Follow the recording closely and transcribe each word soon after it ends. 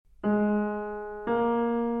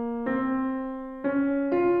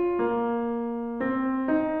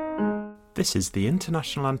This is the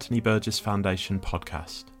International Anthony Burgess Foundation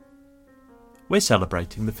podcast. We're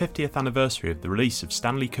celebrating the 50th anniversary of the release of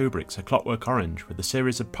Stanley Kubrick's A Clockwork Orange with a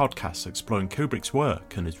series of podcasts exploring Kubrick's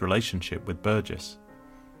work and his relationship with Burgess.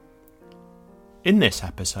 In this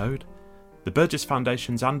episode, the Burgess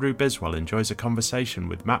Foundation's Andrew Biswell enjoys a conversation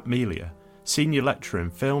with Matt Melia, Senior Lecturer in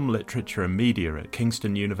Film, Literature and Media at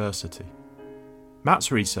Kingston University.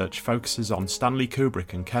 Matt's research focuses on Stanley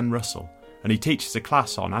Kubrick and Ken Russell, and he teaches a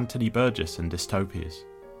class on Anthony Burgess and Dystopias.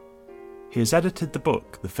 He has edited the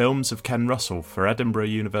book The Films of Ken Russell for Edinburgh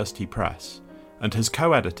University Press, and has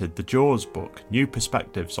co-edited the Jaws book New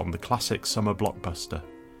Perspectives on the classic summer blockbuster.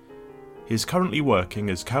 He is currently working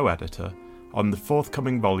as co-editor on the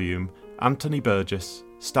forthcoming volume Anthony Burgess,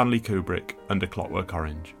 Stanley Kubrick and A Clockwork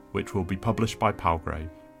Orange, which will be published by Palgrave.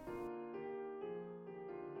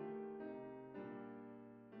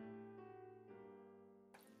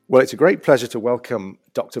 Well, it's a great pleasure to welcome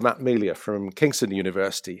Dr. Matt Melia from Kingston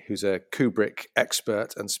University, who's a Kubrick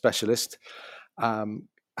expert and specialist.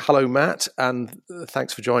 Hello, Matt, and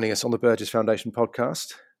thanks for joining us on the Burgess Foundation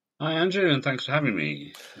podcast. Hi, Andrew, and thanks for having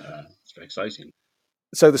me. It's very exciting.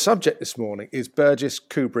 So the subject this morning is Burgess,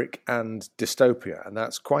 Kubrick, and dystopia, and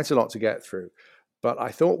that's quite a lot to get through. But I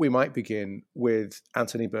thought we might begin with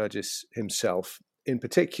Anthony Burgess himself, in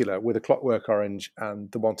particular with A Clockwork Orange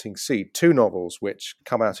and The Wanting Seed, two novels which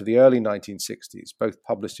come out of the early 1960s, both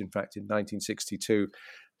published, in fact, in 1962,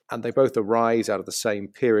 and they both arise out of the same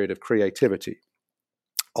period of creativity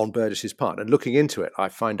on Burgess's part. And looking into it, I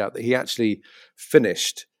find out that he actually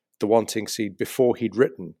finished The Wanting Seed before he'd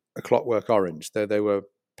written A Clockwork Orange, though they were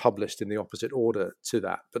published in the opposite order to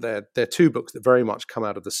that. But they're two books that very much come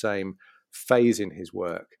out of the same phase in his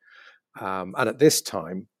work. And at this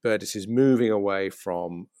time, Burgess is moving away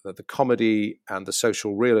from the comedy and the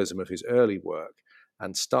social realism of his early work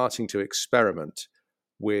and starting to experiment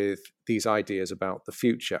with these ideas about the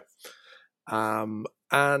future.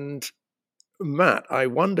 And Matt, I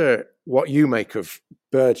wonder what you make of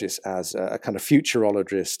Burgess as a kind of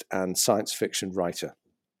futurologist and science fiction writer.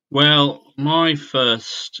 Well, my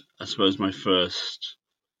first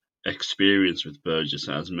experience with Burgess,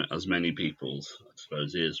 as many people's, I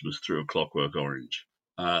suppose, was through A Clockwork Orange.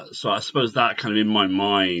 So I suppose that kind of in my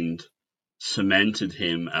mind cemented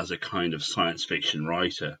him as a kind of science fiction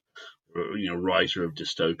writer, writer of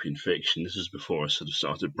dystopian fiction. This was before I sort of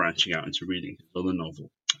started branching out into reading his other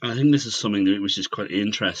novel. I think this is something which is quite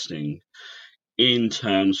interesting in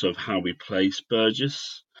terms of how we place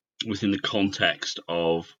Burgess within the context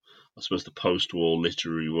of, I suppose, the post-war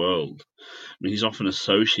literary world. I mean, he's often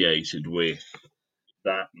associated with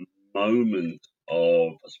that moment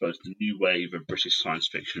of, I suppose, the new wave of British science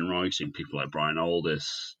fiction writing, people like Brian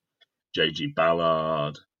Aldiss, J.G.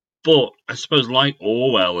 Ballard. But I suppose, like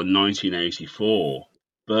Orwell in 1984,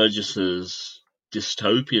 Burgess's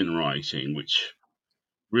dystopian writing, which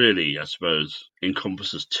really, I suppose,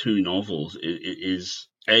 encompasses two novels, is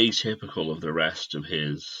atypical of the rest of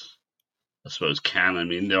his, I suppose, canon. I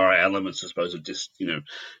mean, there are elements, I suppose, of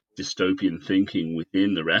dystopian thinking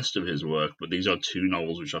within the rest of his work, but these are two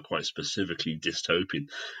novels which are quite specifically dystopian.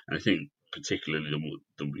 And I think particularly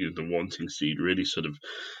the Wanting Seed really sort of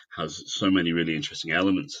has so many really interesting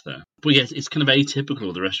elements there. But yes, it's kind of atypical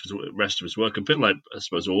of the rest of his work, a bit like, I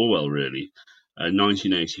suppose, Orwell, really.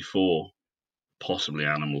 1984, possibly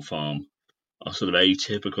Animal Farm, are sort of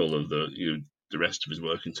atypical of the rest of his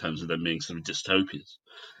work in terms of them being sort of dystopias.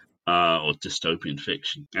 Or dystopian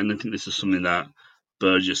fiction. And I think this is something that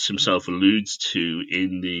Burgess himself alludes to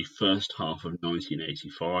in the first half of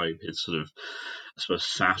 1985, his sort of, I suppose,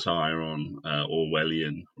 satire on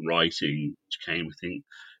Orwellian writing, which came, I think,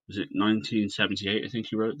 was it 1978, I think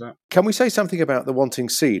he wrote that? Can we say something about The Wanting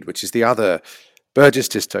Seed, which is the other Burgess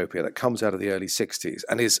dystopia that comes out of the early 60s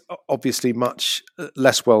and is obviously much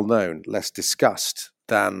less well known, less discussed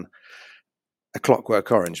than A Clockwork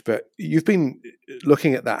Orange, but you've been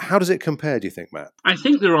looking at that. How does it compare, do you think, Matt? I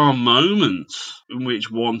think there are moments in which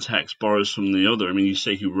one text borrows from the other. I mean, you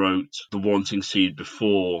say he wrote The Wanting Seed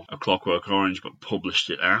before A Clockwork Orange, but published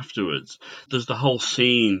it afterwards. There's the whole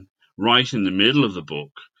scene right in the middle of the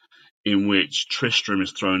book in which Tristram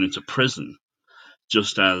is thrown into prison,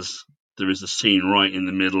 just as there is a scene right in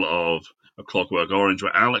the middle of A Clockwork Orange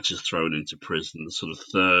where Alex is thrown into prison, the sort of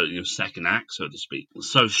third, second act, so to speak.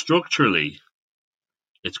 So structurally,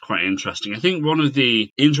 it's quite interesting. I think one of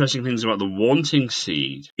the interesting things about The Wanting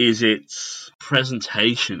Seed is its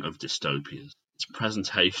presentation of dystopias, its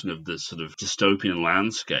presentation of the sort of dystopian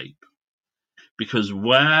landscape. Because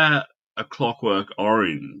where A Clockwork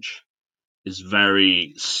Orange is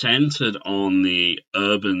very centered on the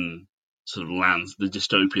urban sort of the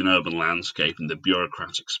dystopian urban landscape and the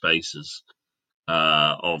bureaucratic spaces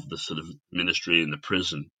of the sort of ministry and the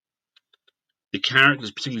prison. The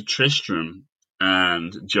characters, particularly Tristram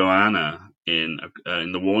and Joanna in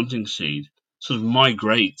The Wanting Seed, sort of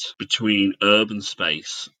migrate between urban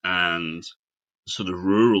space and sort of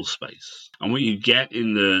rural space. And what you get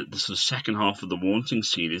in the sort of second half of The Wanting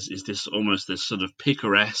Seed is this almost this sort of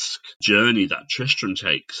picaresque journey that Tristram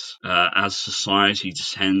takes as society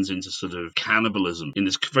descends into sort of cannibalism in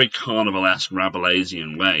this very carnivalesque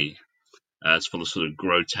Rabelaisian way. It's full of sort of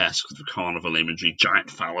grotesque carnival imagery, giant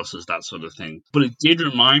phalluses, that sort of thing. But it did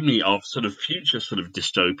remind me of sort of future sort of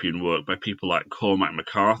dystopian work by people like Cormac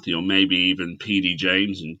McCarthy or maybe even P.D.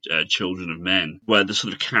 James and Children of Men, where the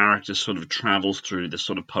sort of character sort of travels through this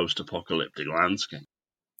sort of post-apocalyptic landscape.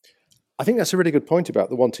 I think that's a really good point about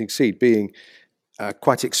The Wanting Seed being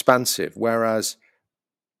quite expansive, whereas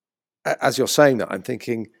as you're saying that, I'm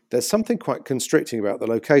thinking there's something quite constricting about the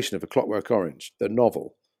location of A Clockwork Orange, the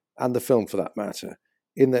novel, and the film for that matter,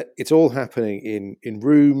 in that it's all happening in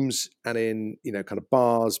rooms and in, kind of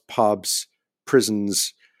bars, pubs,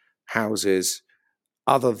 prisons, houses,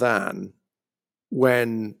 other than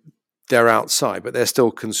when they're outside, but they're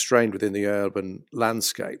still constrained within the urban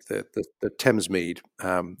landscape, the Thamesmead,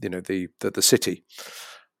 the city.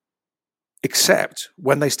 Except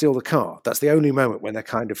when they steal the car. That's the only moment when they're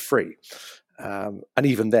kind of free. And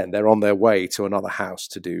even then, they're on their way to another house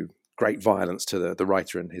to do great violence to the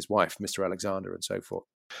writer and his wife, Mr. Alexander, and so forth.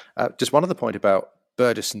 Just one other point about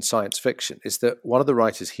Burgess and science fiction is that one of the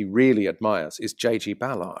writers he really admires is J.G.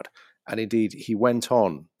 Ballard. And indeed, he went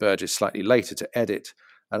on, Burgess, slightly later to edit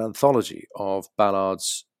an anthology of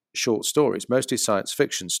Ballard's short stories, mostly science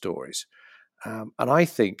fiction stories. And I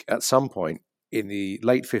think at some point in the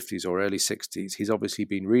late 50s or early 60s, he's obviously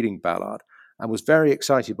been reading Ballard and was very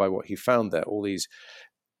excited by what he found there, all these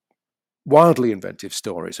wildly inventive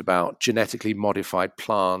stories about genetically modified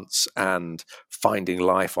plants and finding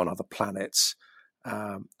life on other planets.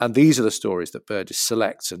 And these are the stories that Burgess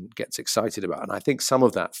selects and gets excited about. And I think some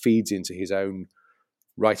of that feeds into his own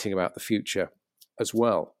writing about the future as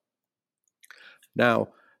well. Now,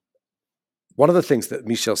 one of the things that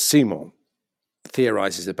Michel Simon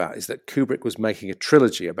theorizes about is that Kubrick was making a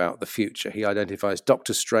trilogy about the future. He identifies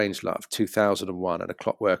Dr. Strangelove, 2001, and A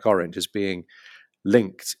Clockwork Orange as being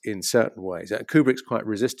linked in certain ways. And Kubrick's quite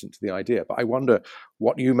resistant to the idea, but I wonder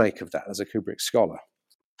what you make of that as a Kubrick scholar.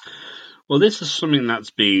 Well, this is something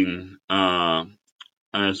that's been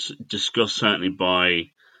discussed certainly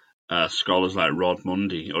by scholars like Rod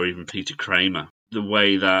Mundy or even Peter Kramer. The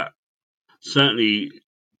way that certainly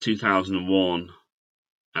 2001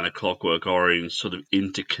 and A Clockwork Orange sort of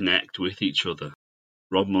interconnect with each other.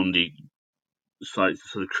 Rod Mundy cites the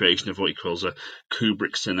sort of creation of what he calls a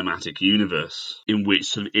Kubrick cinematic universe, in which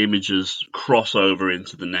sort of images cross over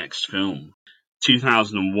into the next film.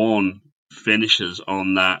 2001 finishes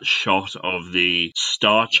on that shot of the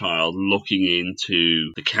Star Child looking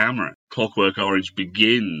into the camera. Clockwork Orange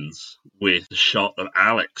begins with the shot of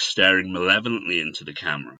Alex staring malevolently into the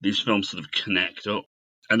camera. These films sort of connect up.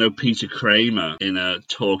 I know Peter Kramer, in a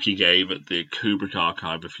talk he gave at the Kubrick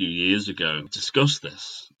Archive a few years ago, discussed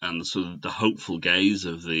this and sort of the hopeful gaze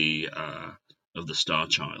of the Star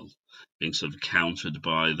Child being sort of countered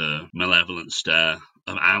by the malevolent stare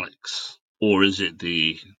of Alex. Or is it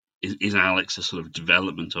is Alex a sort of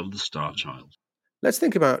development of the Star Child? Let's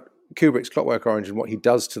think about Kubrick's Clockwork Orange and what he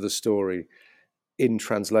does to the story in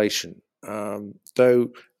translation.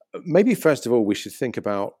 Though maybe first of all we should think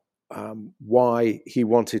about why he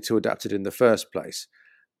wanted to adapt it in the first place.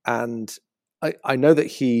 And I know that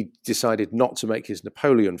he decided not to make his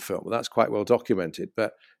Napoleon film. That's quite well documented.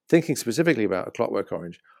 But thinking specifically about A Clockwork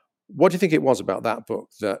Orange, what do you think it was about that book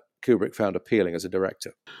that Kubrick found appealing as a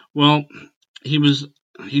director? Well,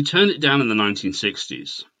 he turned it down in the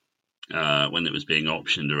 1960s when it was being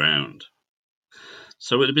optioned around.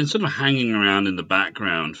 So it had been sort of hanging around in the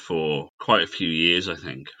background for quite a few years, I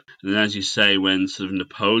think. And as you say, when sort of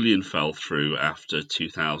Napoleon fell through after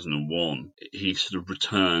 2001, he sort of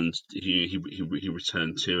returned. He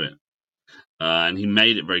returned to it, and he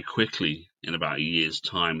made it very quickly in about a year's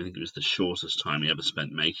time. I think it was the shortest time he ever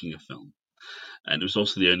spent making a film, and it was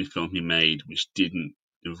also the only film he made which didn't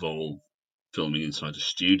involve filming inside a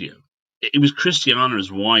studio. It was Christiana,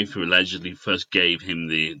 his wife, who allegedly first gave him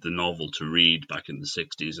the novel to read back in the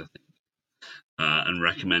 60s, I think, and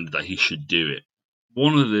recommended that he should do it.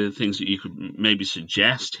 One of the things that you could maybe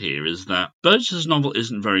suggest here is that Burgess's novel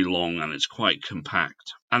isn't very long and it's quite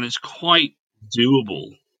compact and it's quite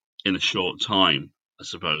doable in a short time, I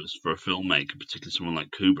suppose, for a filmmaker, particularly someone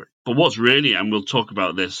like Kubrick. But what's really, and we'll talk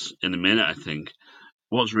about this in a minute, I think,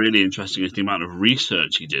 What's really interesting is the amount of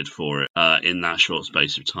research he did for it in that short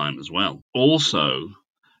space of time as well. Also,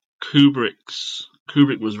 Kubrick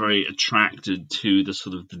was very attracted to the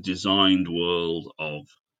sort of the designed world of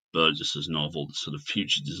Burgess's novel, the sort of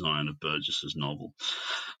future design of Burgess's novel.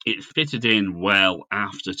 It fitted in well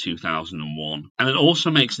after 2001. And it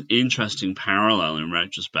also makes an interesting parallel in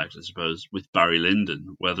retrospect, I suppose, with Barry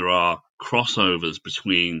Lyndon, where there are crossovers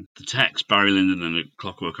between the text. Barry Lyndon and A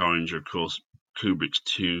Clockwork Orange are, of course, Kubrick's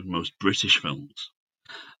two most British films,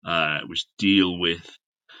 which deal with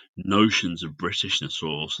notions of Britishness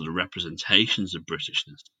or sort of representations of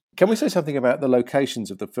Britishness. Can we say something about the locations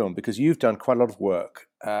of the film? Because you've done quite a lot of work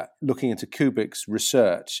looking into Kubrick's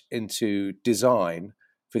research into design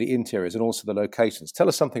for the interiors and also the locations. Tell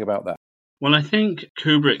us something about that. Well, I think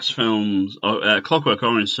Kubrick's films, Clockwork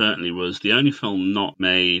Orange certainly was the only film not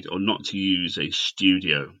made or not to use a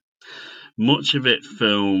studio. Much of it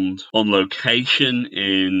filmed on location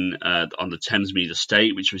on the Thamesmead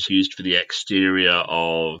estate, which was used for the exterior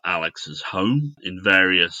of Alex's home, in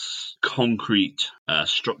various concrete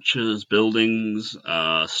structures, buildings,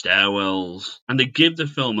 stairwells, and they give the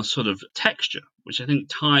film a sort of texture, which I think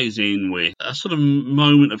ties in with a sort of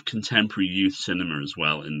moment of contemporary youth cinema as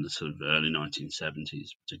well in the sort of early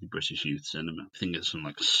 1970s, particularly British youth cinema. I think it's something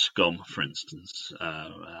like Scum, for instance,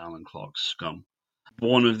 Alan Clark's Scum.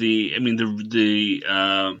 One of the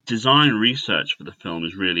design research for the film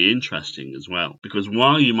is really interesting as well, because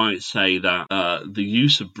while you might say that the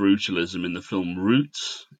use of brutalism in the film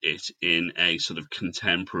roots it in a sort of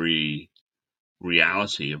contemporary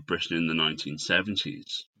reality of Britain in the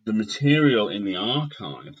 1970s, the material in the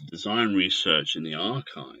archive, the design research in the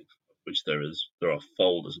archive, which there are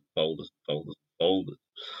folders and folders and folders and folders,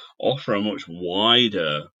 offer a much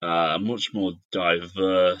wider, much more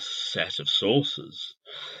diverse set of sources.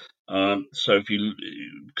 So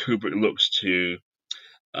Kubrick looks to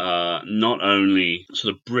not only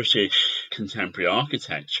sort of British contemporary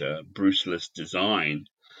architecture, brutalist design,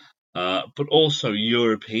 but also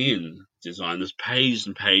European design. There's pages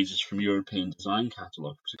and pages from European design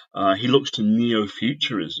catalogues. He looks to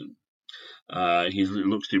neo-futurism. He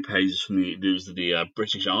looks through pages from the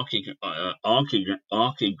British Archigram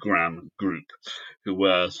group, who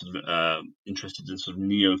were sort of interested in sort of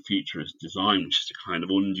neo-futurist design, which is a kind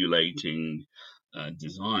of undulating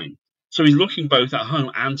design. So he's looking both at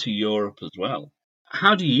home and to Europe as well.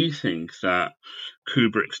 How do you think that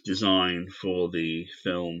Kubrick's design for the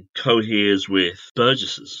film coheres with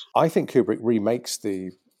Burgess's? I think Kubrick remakes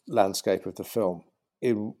the landscape of the film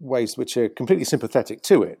in ways which are completely sympathetic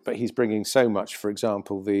to it, but he's bringing so much, for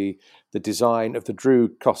example, the design of the Drew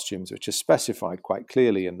costumes, which are specified quite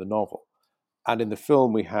clearly in the novel. And in the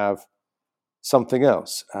film, we have something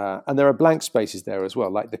else. And there are blank spaces there as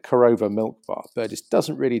well, like the Korova milk bar. Burgess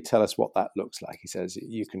doesn't really tell us what that looks like. He says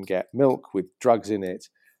you can get milk with drugs in it,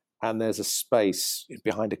 and there's a space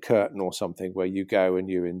behind a curtain or something where you go and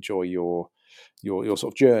you enjoy your sort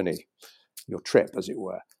of journey, your trip, as it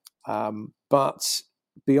were. But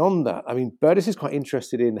beyond that, I mean, Burgess is quite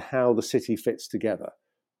interested in how the city fits together.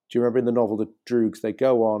 Do you remember in the novel, the Droogs, they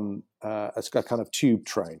go on a kind of tube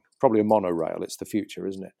train, probably a monorail. It's the future,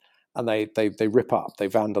 isn't it? And they rip up, they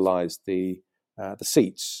vandalise the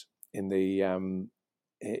seats on the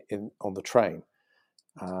train.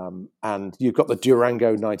 And you've got the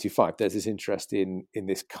Durango 95. There's this interest in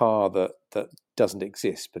this car that doesn't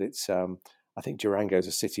exist, but it's I think Durango is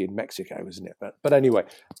a city in Mexico, isn't it? But anyway,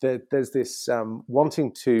 there's this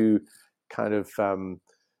wanting to kind of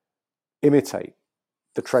imitate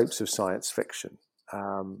the tropes of science fiction.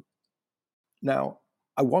 Now,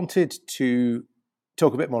 I wanted to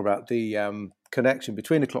talk a bit more about the connection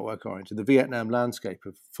between A Clockwork Orange and the Vietnam landscape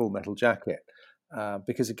of Full Metal Jacket,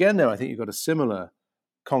 because again, there I think you've got a similar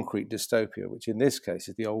concrete dystopia, which in this case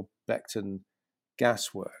is the old Beckton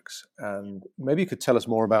gasworks. And maybe you could tell us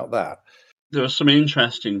more about that. There are some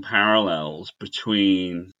interesting parallels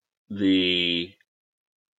between the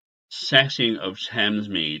setting of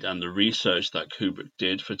Thamesmead and the research that Kubrick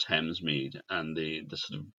did for Thamesmead and the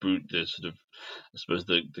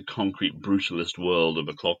concrete brutalist world of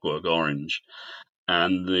A Clockwork Orange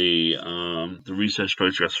and the research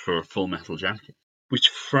photographs for Full Metal Jacket, which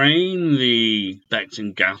frame the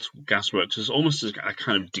Beckton gasworks as almost as a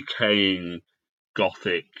kind of decaying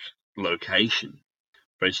Gothic location.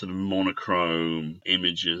 Very sort of monochrome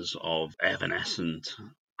images of evanescent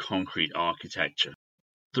concrete architecture.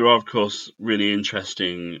 There are, of course, really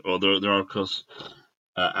interesting, or there are, of course,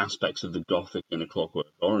 aspects of the Gothic in A Clockwork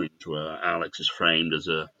Orange, where Alex is framed as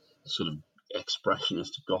a sort of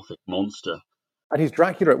expressionist Gothic monster. And he's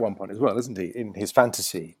Dracula at one point as well, isn't he? In his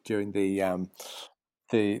fantasy during the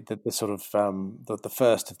the sort of the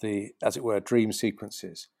first of the, as it were, dream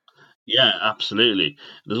sequences. Yeah, absolutely.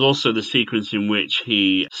 There's also the sequence in which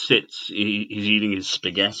he sits, he's eating his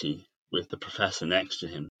spaghetti with the professor next to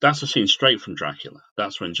him. That's a scene straight from Dracula.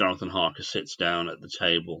 That's when Jonathan Harker sits down at the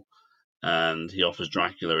table and he offers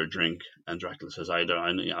Dracula a drink, and Dracula says, I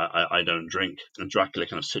don't drink. And Dracula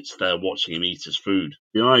kind of sits there watching him eat his food.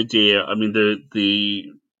 The idea, I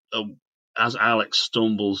mean, as Alex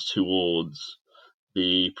stumbles towards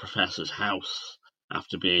the professor's house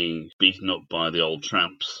after being beaten up by the old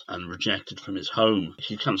tramps and rejected from his home,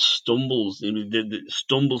 he kind of stumbles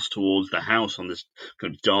towards the house on this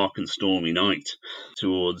kind of dark and stormy night,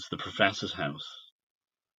 towards the professor's house,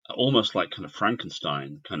 almost like kind of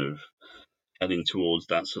Frankenstein, kind of heading towards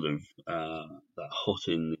that sort of that hut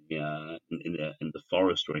in the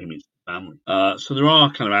forest where he meets the family. So there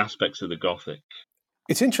are kind of aspects of the Gothic.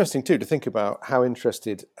 It's interesting, too, to think about how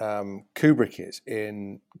interested Kubrick is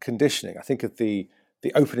in conditioning. I think of the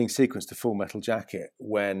opening sequence to Full Metal Jacket,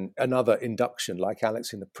 when another induction, like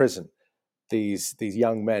Alex in the prison, these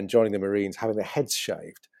young men joining the Marines, having their heads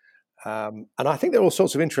shaved. And I think there are all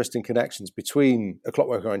sorts of interesting connections between A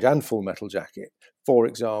Clockwork Orange and Full Metal Jacket. For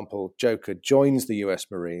example, Joker joins the US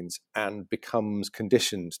Marines and becomes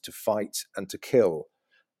conditioned to fight and to kill,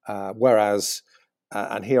 whereas...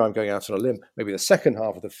 and here I'm going out on a limb, maybe the second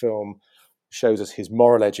half of the film shows us his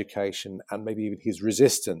moral education and maybe even his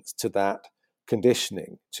resistance to that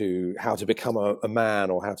conditioning, to how to become a man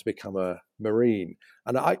or how to become a Marine.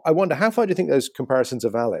 And I wonder, how far do you think those comparisons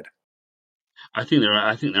are valid? I think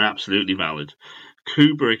they're absolutely valid.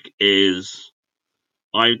 Kubrick is,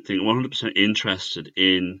 I think, 100% interested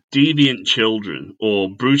in deviant children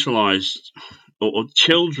or brutalized or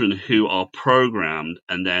children who are programmed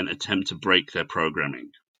and then attempt to break their programming.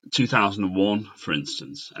 2001, for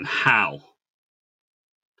instance, and Hal.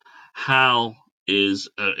 Hal is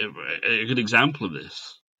a good example of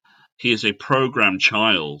this. He is a programmed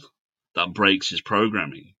child that breaks his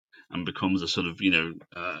programming and becomes a sort of,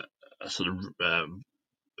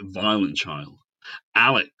 violent child.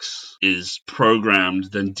 Alex is programmed,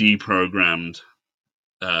 then deprogrammed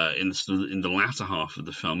in the latter half of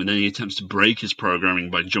the film, and then he attempts to break his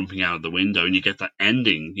programming by jumping out of the window, and you get that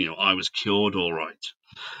ending, I was cured all right,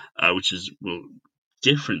 which is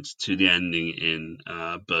different to the ending in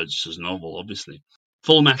Burgess's novel, obviously.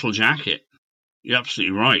 Full Metal Jacket, you're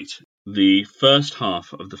absolutely right. The first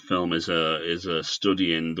half of the film is a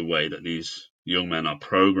study in the way that these young men are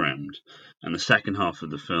programmed, and the second half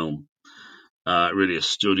of the film really a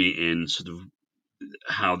study in sort of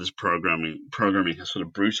how this programming has sort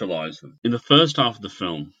of brutalized them. In the first half of the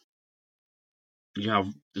film, you have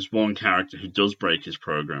this one character who does break his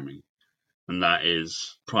programming, and that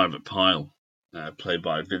is Private Pyle, played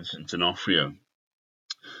by Vincent D'Onofrio,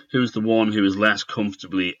 who is the one who is less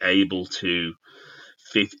comfortably able to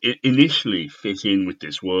initially fit in with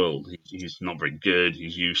this world. He's not very good,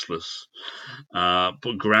 he's useless,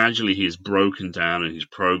 but gradually he is broken down and he's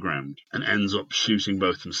programmed and ends up shooting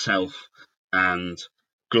both himself and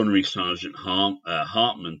Gunnery Sergeant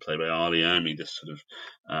Hartman, played by Ali Ermey, this sort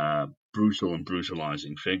of brutal and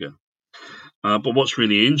brutalizing figure. But what's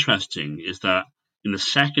really interesting is that in the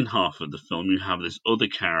second half of the film, you have this other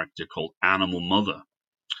character called Animal Mother,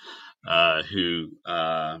 who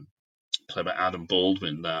played by Adam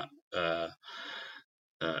Baldwin, that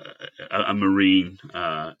a Marine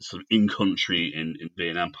sort of in country in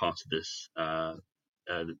Vietnam, part of this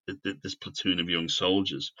this platoon of young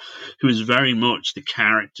soldiers, who is very much the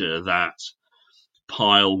character that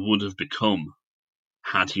Pyle would have become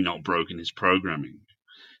had he not broken his programming.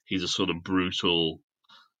 He's a sort of brutal,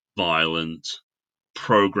 violent,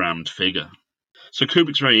 programmed figure. So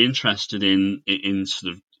Kubrick's very interested in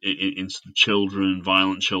sort of children,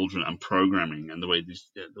 violent children, and programming, and the way these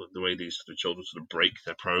sort of children sort of break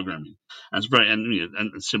their programming. And it's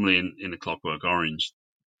and similarly in A Clockwork Orange.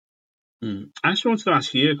 I actually wanted to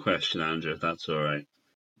ask you a question, Andrew, if that's all right,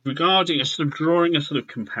 regarding drawing a sort of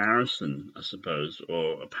comparison, I suppose,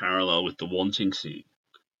 or a parallel with The Wanting Seed.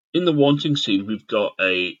 In The Wanting Seed, we've got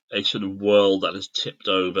a sort of world that has tipped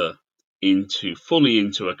over fully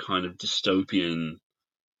into a kind of dystopian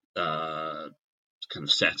kind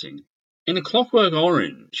of setting. In A Clockwork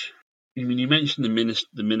Orange, I mean, you mentioned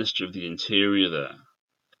the Minister of the Interior there.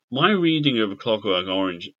 My reading of A Clockwork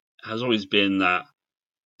Orange has always been that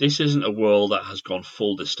this isn't a world that has gone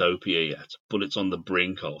full dystopia yet, but it's on the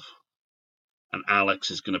brink of. And Alex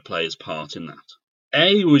is going to play his part in that.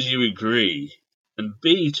 A, would you agree? And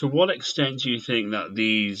B, to what extent do you think that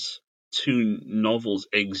these two novels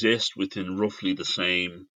exist within roughly the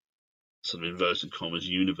same sort of inverted commas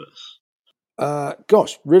universe?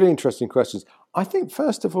 Gosh, really interesting questions. I think,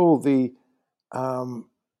 first of all, the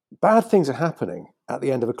bad things are happening at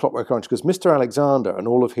the end of A Clockwork Orange because Mr. Alexander and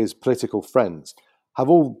all of his political friends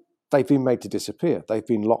they've been made to disappear. They've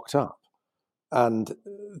been locked up. And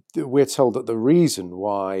we're told that the reason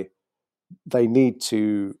why they need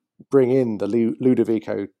to bring in the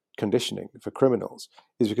Ludovico conditioning for criminals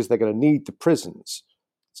is because they're going to need the prisons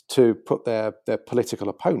to put their political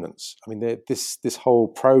opponents. I mean, this whole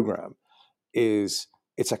program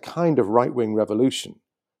it's a kind of right-wing revolution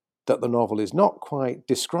that the novel is not quite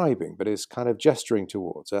describing, but is kind of gesturing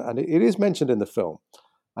towards. And it is mentioned in the film,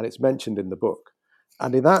 and it's mentioned in the book.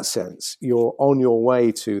 And in that sense, you're on your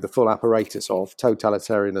way to the full apparatus of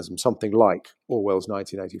totalitarianism, something like Orwell's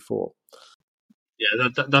 1984. Yeah,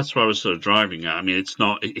 that's what I was sort of driving at. I mean,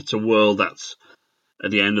 it's a world that's,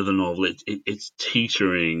 at the end of the novel, it's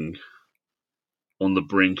teetering on the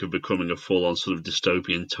brink of becoming a full-on sort of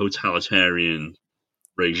dystopian, totalitarian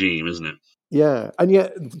regime, isn't it? Yeah, and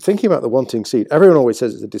yet thinking about the Wanting Seed, everyone always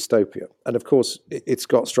says it's a dystopia, and of course it's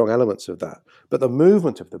got strong elements of that. But the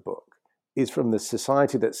movement of the book is from the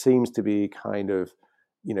society that seems to be kind of,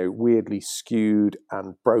 weirdly skewed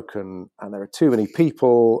and broken, and there are too many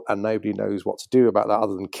people, and nobody knows what to do about that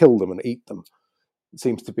other than kill them and eat them. It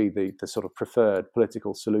seems to be the sort of preferred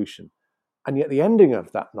political solution. And yet the ending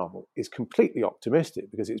of that novel is completely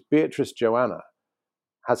optimistic because it's Beatrice Joanna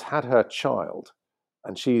has had her child,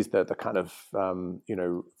 and she's the kind of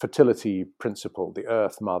fertility principle, the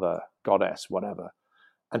Earth Mother, goddess, whatever.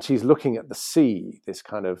 And she's looking at the sea, this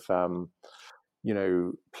kind of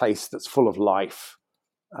place that's full of life,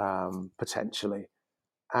 potentially.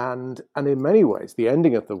 And in many ways, the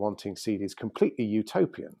ending of The Wanting Seed is completely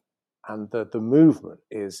utopian, and the movement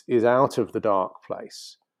is out of the dark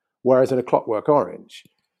place. Whereas in A Clockwork Orange,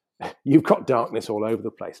 you've got darkness all over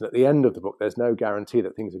the place. And at the end of the book, there's no guarantee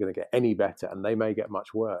that things are going to get any better, and they may get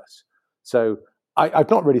much worse. So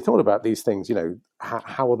I've not really thought about these things.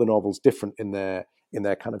 How are the novels different in their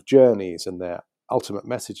kind of journeys and their ultimate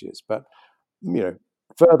messages? But,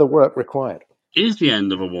 further work required. Is the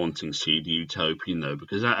end of A Wanting Seed utopian, though?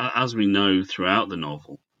 Because as we know throughout the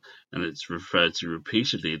novel, and it's referred to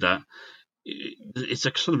repeatedly, that it's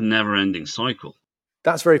a sort of never-ending cycle.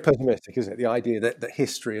 That's very pessimistic, isn't it? The idea that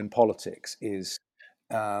history and politics is,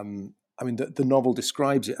 the novel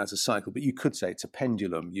describes it as a cycle, but you could say it's a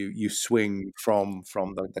pendulum. You swing from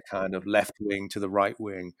the kind of left wing to the right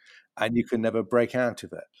wing, and you can never break out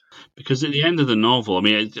of it. Because at the end of the novel, I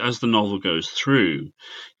mean, as the novel goes through,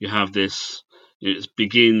 you have this. It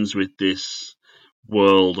begins with this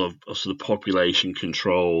world of sort of population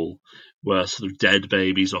control, where sort of dead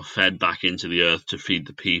babies are fed back into the earth to feed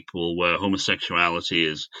the people, where homosexuality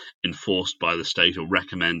is enforced by the state or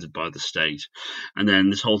recommended by the state. And then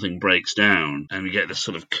this whole thing breaks down, and we get this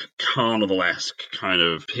sort of carnival-esque kind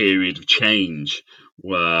of period of change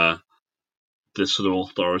where the sort of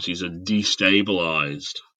authorities are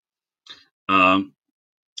destabilized.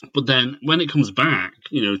 But then when it comes back,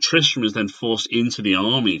 Tristram is then forced into the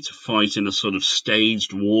army to fight in a sort of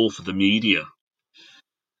staged war for the media.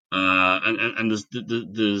 And there's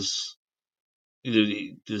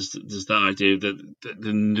that idea that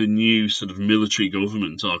the new sort of military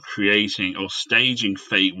government are creating or staging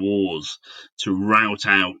fake wars to rout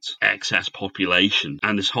out excess population,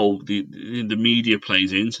 and this whole the media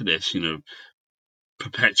plays into this,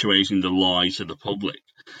 perpetuating the lie to the public.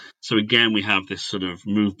 So again, we have this sort of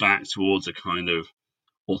move back towards a kind of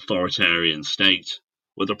authoritarian state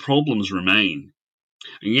where the problems remain.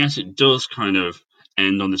 And yes, it does kind of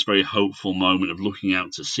end on this very hopeful moment of looking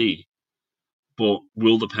out to sea. But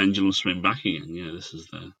will the pendulum swing back again? Yeah, this is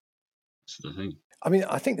the thing. I mean,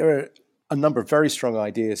 I think there are a number of very strong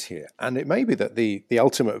ideas here. And it may be that the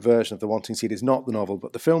ultimate version of The Wanting Seed is not the novel,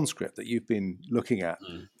 but the film script that you've been looking at,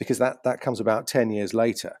 because that comes about 10 years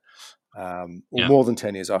later. More than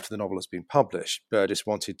 10 years after the novel has been published. Burgess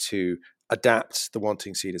wanted to adapt The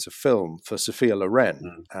Wanting Seed as a film for Sophia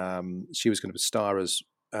Loren. She was going to star as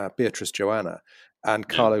Beatrice Joanna, and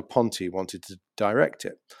Carlo Ponti wanted to direct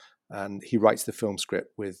it. And he writes the film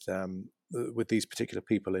script with these particular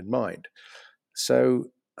people in mind.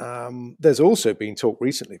 So there's also been talk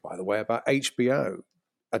recently, by the way, about HBO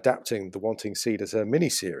adapting The Wanting Seed as a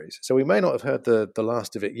miniseries. So we may not have heard the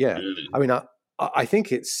last of it yet. I mean, I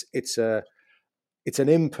think it's an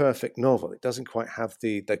imperfect novel. It doesn't quite have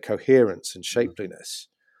the coherence and shapeliness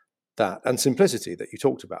and simplicity that you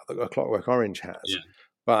talked about that A Clockwork Orange has. Yeah.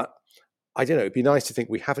 But I don't know. It'd be nice to think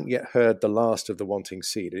we haven't yet heard the last of The Wanting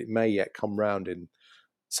Seed. It may yet come round in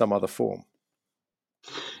some other form.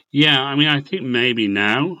 Yeah, I mean, I think maybe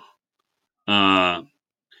now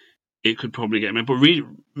it could probably get made.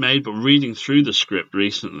 But reading through the script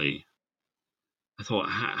recently, I thought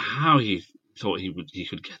how he thought he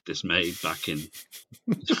could get this made back in.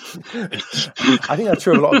 I think that's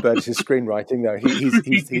true of a lot of Burgess's screenwriting, though.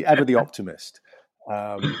 He's ever the optimist.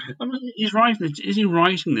 I mean, is he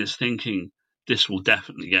writing this thinking this will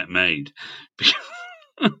definitely get made?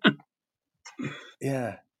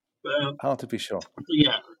 Yeah, hard to be sure.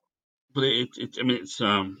 Yeah, but it's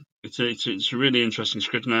a really interesting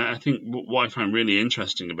script, and I think what I find really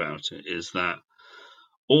interesting about it is that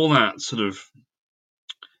all that sort of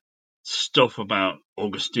stuff about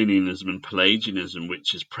Augustinianism and Pelagianism,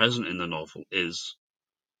 which is present in the novel, is,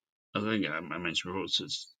 I think I mentioned before,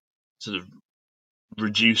 it's sort of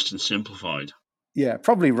reduced and simplified. Yeah,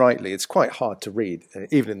 probably rightly. It's quite hard to read,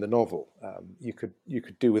 even in the novel. You could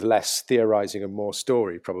do with less theorizing and more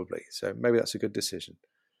story, probably. So maybe that's a good decision.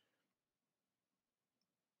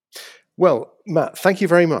 Well, Matt, thank you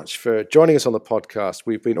very much for joining us on the podcast.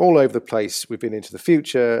 We've been all over the place. We've been into the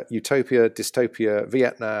future, utopia, dystopia,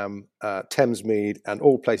 Vietnam, Thamesmead, and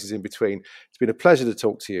all places in between. It's been a pleasure to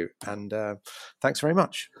talk to you, and thanks very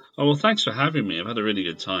much. Oh, well, thanks for having me. I've had a really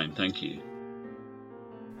good time. Thank you.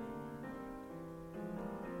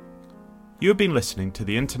 You have been listening to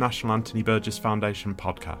the International Anthony Burgess Foundation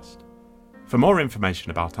podcast. For more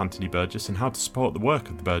information about Anthony Burgess and how to support the work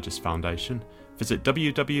of the Burgess Foundation, visit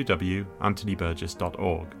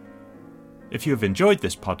www.anthonyburgess.org. If you have enjoyed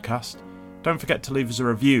this podcast, don't forget to leave us a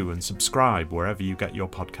review and subscribe wherever you get your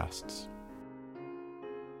podcasts.